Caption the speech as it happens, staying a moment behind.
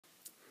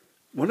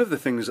One of the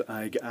things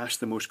I get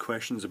asked the most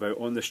questions about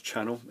on this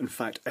channel, in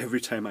fact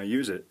every time I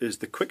use it, is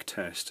the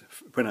Quicktest,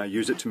 when I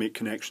use it to make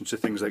connections to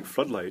things like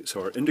floodlights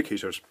or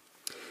indicators.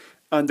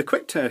 And the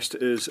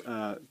Quicktest is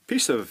a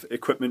piece of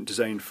equipment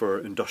designed for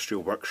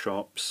industrial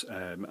workshops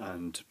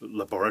and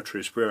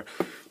laboratories where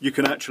you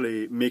can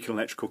actually make an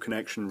electrical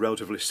connection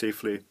relatively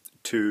safely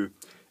to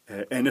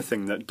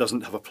anything that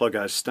doesn't have a plug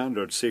as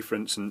standard. Say for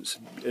instance,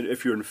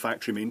 if you're in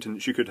factory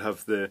maintenance, you could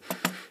have the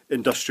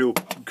industrial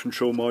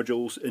control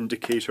modules,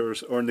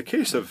 indicators, or in the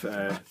case of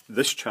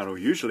this channel,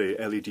 usually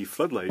LED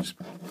floodlights,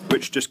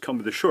 which just come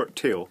with a short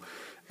tail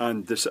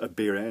and this at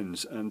bare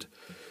ends. And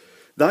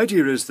the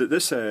idea is that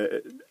this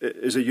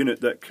is a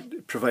unit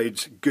that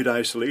provides good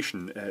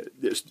isolation.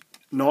 It's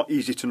not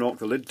easy to knock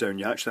the lid down,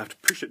 you actually have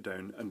to push it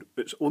down, and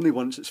it's only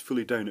once it's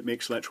fully down it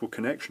makes electrical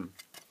connection.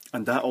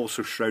 And that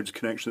also shrouds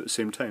connection at the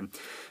same time.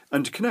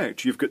 And to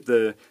connect, you've got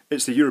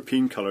it's the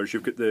European colours,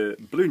 you've got the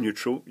blue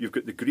neutral, you've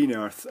got the green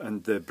earth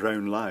and the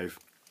brown live.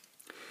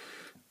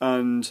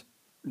 And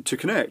to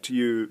connect,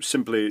 you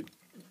simply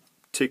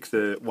take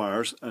the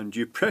wires and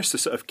you press the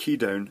sort of key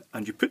down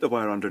and you put the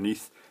wire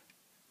underneath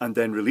and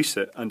then release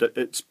it. And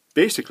it's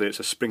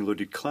a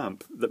spring-loaded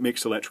clamp that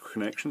makes electrical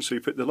connection. So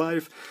you put the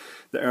live,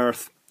 the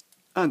earth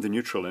and the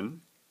neutral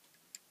in.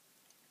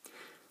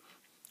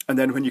 And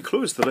then when you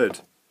close the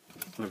lid,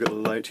 I've got the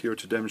light here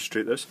to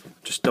demonstrate this,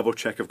 just double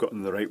check I've got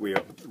in the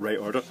right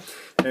order.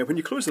 When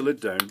you close the lid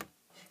down,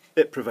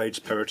 it provides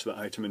power to the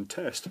item in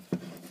test.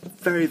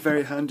 Very,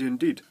 very handy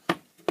indeed.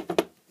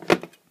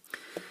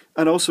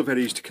 And also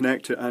very easy to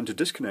connect to and to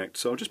disconnect.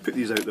 So I'll just put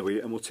these out of the way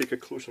and we'll take a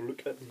closer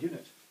look at the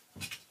unit.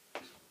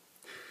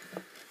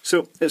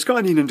 So it's got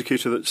an EN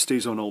indicator that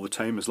stays on all the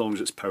time as long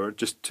as it's powered,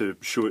 just to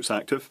show it's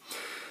active.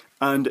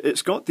 And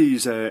it's got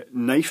these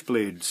knife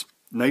blades,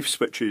 knife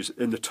switches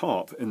in the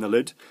top, in the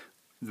lid,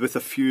 with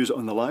a fuse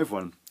on the live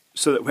one,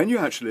 so that when you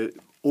actually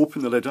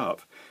open the lid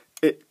up,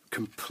 it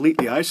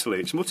completely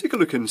isolates. And we'll take a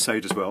look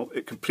inside as well.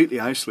 It completely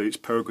isolates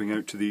power going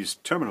out to these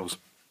terminals.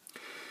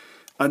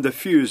 And the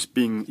fuse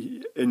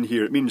being in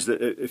here, it means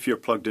that if you're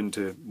plugged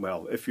into,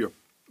 well, if you're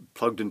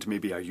plugged into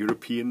maybe a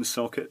European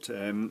socket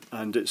and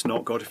it's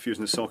not got a fuse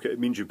in the socket, it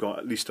means you've got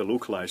at least a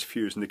localised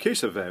fuse. In the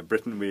case of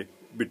Britain, we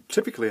would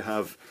typically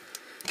have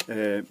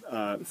a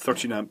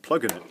 13 amp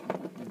plug in it,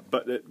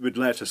 but it would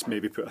let us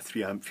maybe put a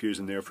 3 amp fuse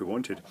in there if we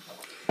wanted.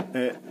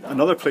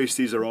 Another place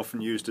these are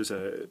often used is,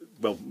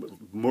 well,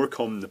 more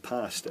common in the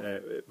past,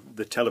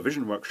 the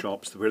television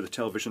workshops where the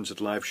televisions had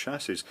live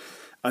chassis,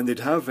 and they'd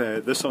have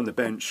this on the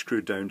bench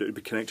screwed down. It would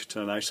be connected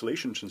to an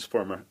isolation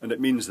transformer, and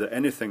it means that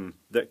anything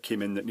that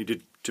came in that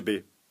needed to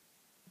be,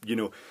 you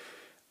know,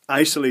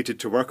 isolated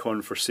to work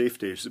on for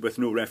safety with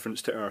no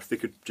reference to earth, they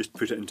could just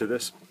put it into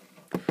this.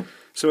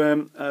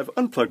 So I've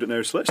unplugged it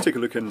now, so let's take a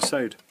look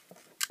inside.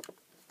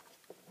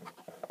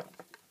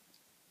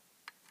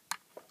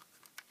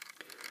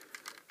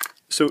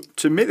 So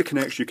to make the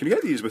connection, you can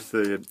get these with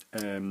the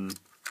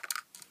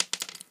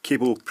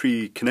cable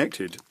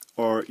pre-connected,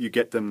 or you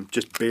get them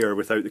just bare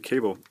without the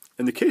cable.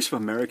 In the case of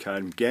America,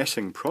 I'm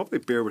guessing probably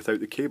bare without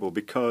the cable,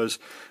 because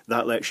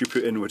that lets you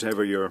put in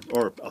whatever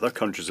or other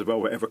countries as well,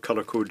 whatever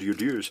colour code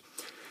you'd use.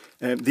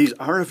 These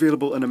are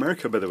available in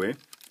America, by the way.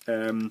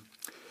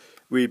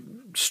 We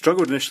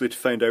struggled initially to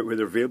find out where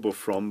they're available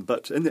from,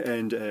 but in the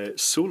end,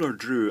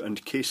 SolarDrew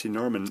and Kasey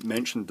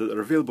mentioned that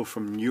they're available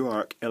from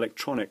Newark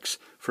Electronics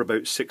for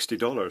about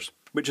 $60,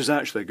 which is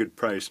actually a good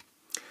price.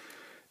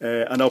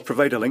 And I'll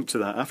provide a link to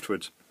that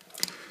afterwards.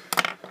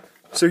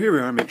 So here we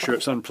are, make sure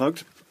it's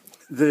unplugged.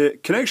 The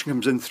connection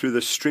comes in through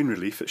the strain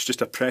relief. It's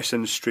just a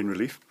press-in strain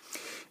relief.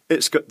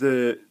 It's got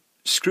the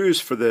screws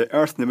for the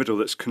earth in the middle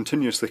that's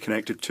continuously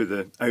connected to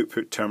the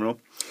output terminal,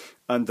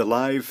 and the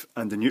live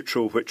and the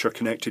neutral, which are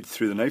connected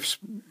through the knife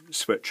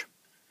switch,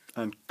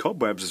 and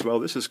cobwebs as well.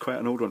 This is quite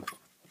an old one.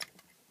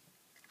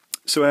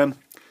 So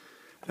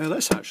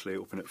let's actually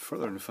open it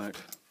further, in fact.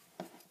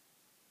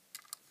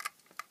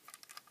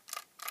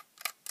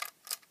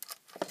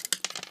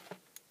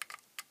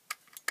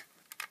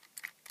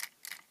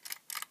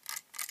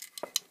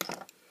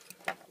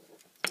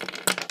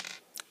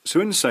 So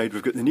inside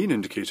we've got the EN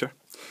indicator,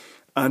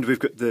 and we've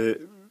got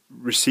the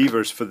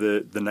receivers for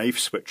the knife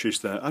switches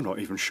that I'm not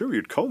even sure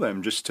you'd call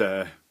them, just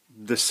the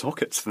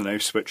sockets for the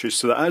knife switches,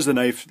 so that as the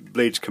knife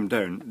blades come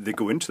down, they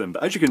go into them.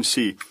 But as you can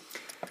see,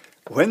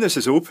 when this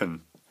is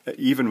open,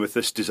 even with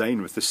this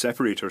design, with the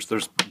separators,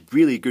 there's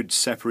really good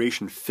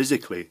separation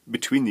physically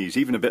between these.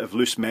 Even a bit of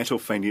loose metal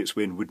finding its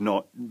way in would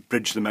not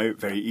bridge them out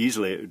very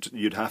easily.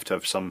 You'd have to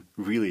have some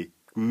really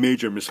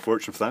major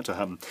misfortune for that to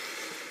happen.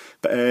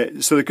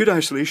 But, so the good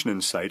isolation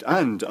inside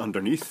and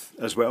underneath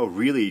as well,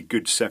 really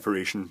good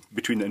separation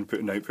between the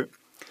input and output.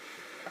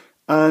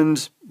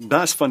 And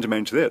that's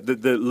fundamentally it.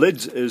 The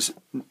lid is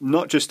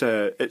not just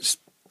it's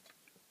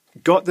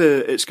got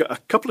a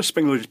couple of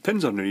spring-loaded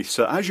pins underneath,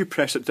 so as you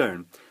press it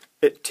down,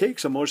 it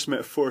takes a modest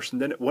amount of force,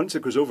 and then once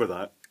it goes over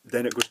that,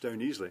 then it goes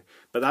down easily.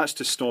 But that's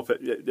to stop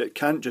it. It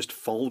can't just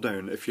fall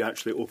down if you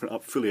actually open it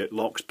up fully. It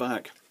locks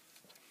back.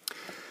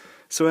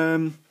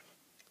 So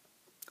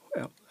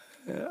well,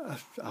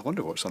 I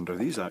wonder what's under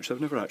these actually.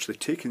 I've never actually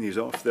taken these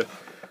off.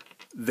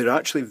 They're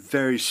actually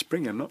very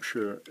springy. I'm not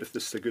sure if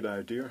this is a good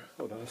idea.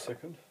 Hold on a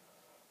second.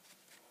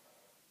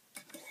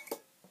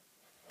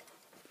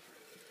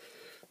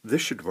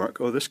 This should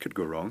work. Oh, this could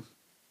go wrong.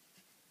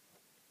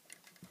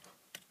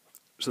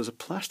 So there's a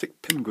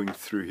plastic pin going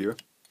through here.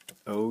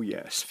 Oh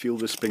yes, feel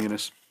the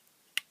springiness.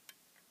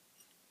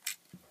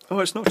 Oh,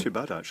 it's not too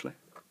bad actually.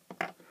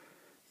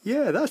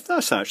 Yeah,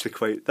 that's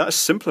actually that's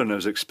simpler than I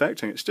was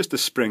expecting. It's just a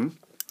spring,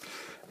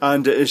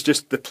 and it is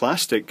just the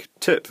plastic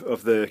tip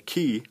of the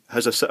key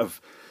has a sort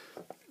of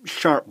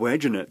sharp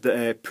wedge in it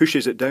that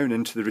pushes it down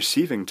into the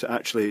receiving to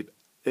actually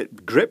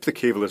grip the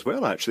cable as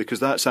well actually, because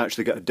that's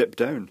actually got a dip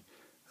down.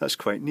 That's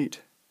quite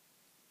neat.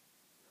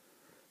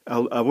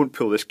 I won't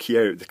pull this key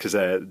out because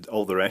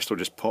all the rest will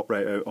just pop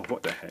right out. Oh,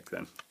 what the heck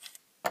then?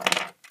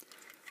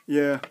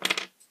 Yeah.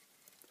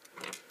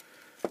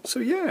 So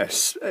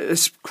yes,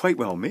 it's quite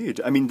well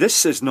made. I mean,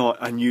 this is not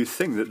a new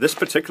thing. This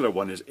particular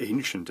one is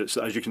ancient. It's,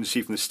 as you can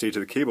see from the state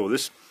of the cable,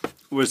 this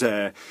was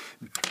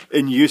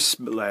in use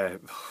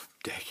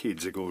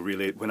decades ago,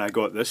 really, when I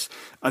got this.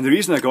 And the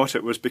reason I got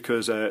it was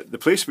because the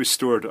place we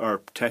stored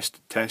our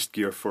test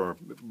gear for,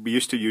 we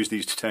used to use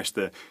these to test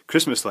the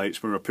Christmas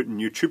lights when we were putting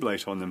new tube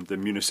light on them, the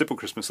municipal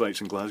Christmas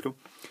lights in Glasgow.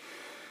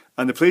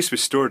 And the place we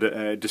stored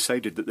it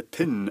decided that the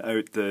pin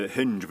out the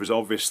hinge was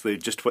obviously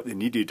just what they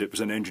needed. It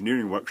was an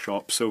engineering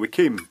workshop. So we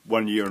came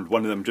one year and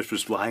one of them just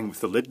was lying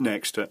with the lid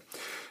next to it.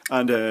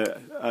 And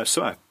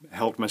so I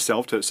helped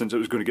myself to it since it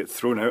was going to get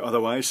thrown out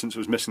otherwise, since it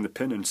was missing the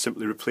pin, and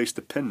simply replaced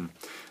the pin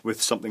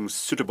with something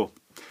suitable.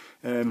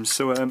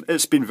 So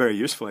it's been very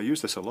useful. I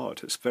use this a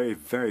lot. It's very,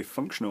 very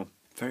functional,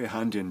 very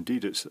handy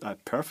indeed. It's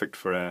perfect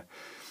for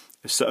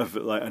sort of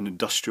like an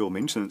industrial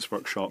maintenance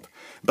workshop,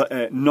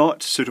 but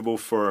not suitable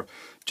for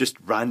just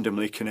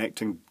randomly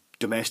connecting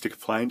domestic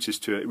appliances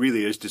to it. It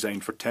really is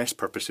designed for test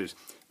purposes.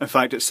 In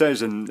fact, it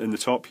says in the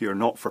top here,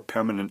 not for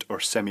permanent or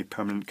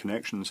semi-permanent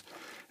connections,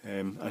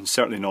 and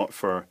certainly not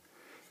for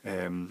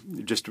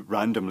just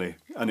randomly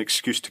an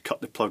excuse to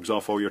cut the plugs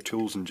off all your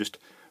tools and just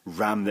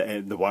ram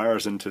the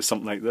wires into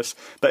something like this.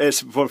 But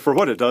it's for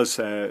what it does,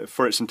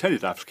 for its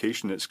intended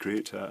application, it's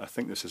great. I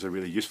think this is a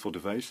really useful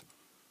device.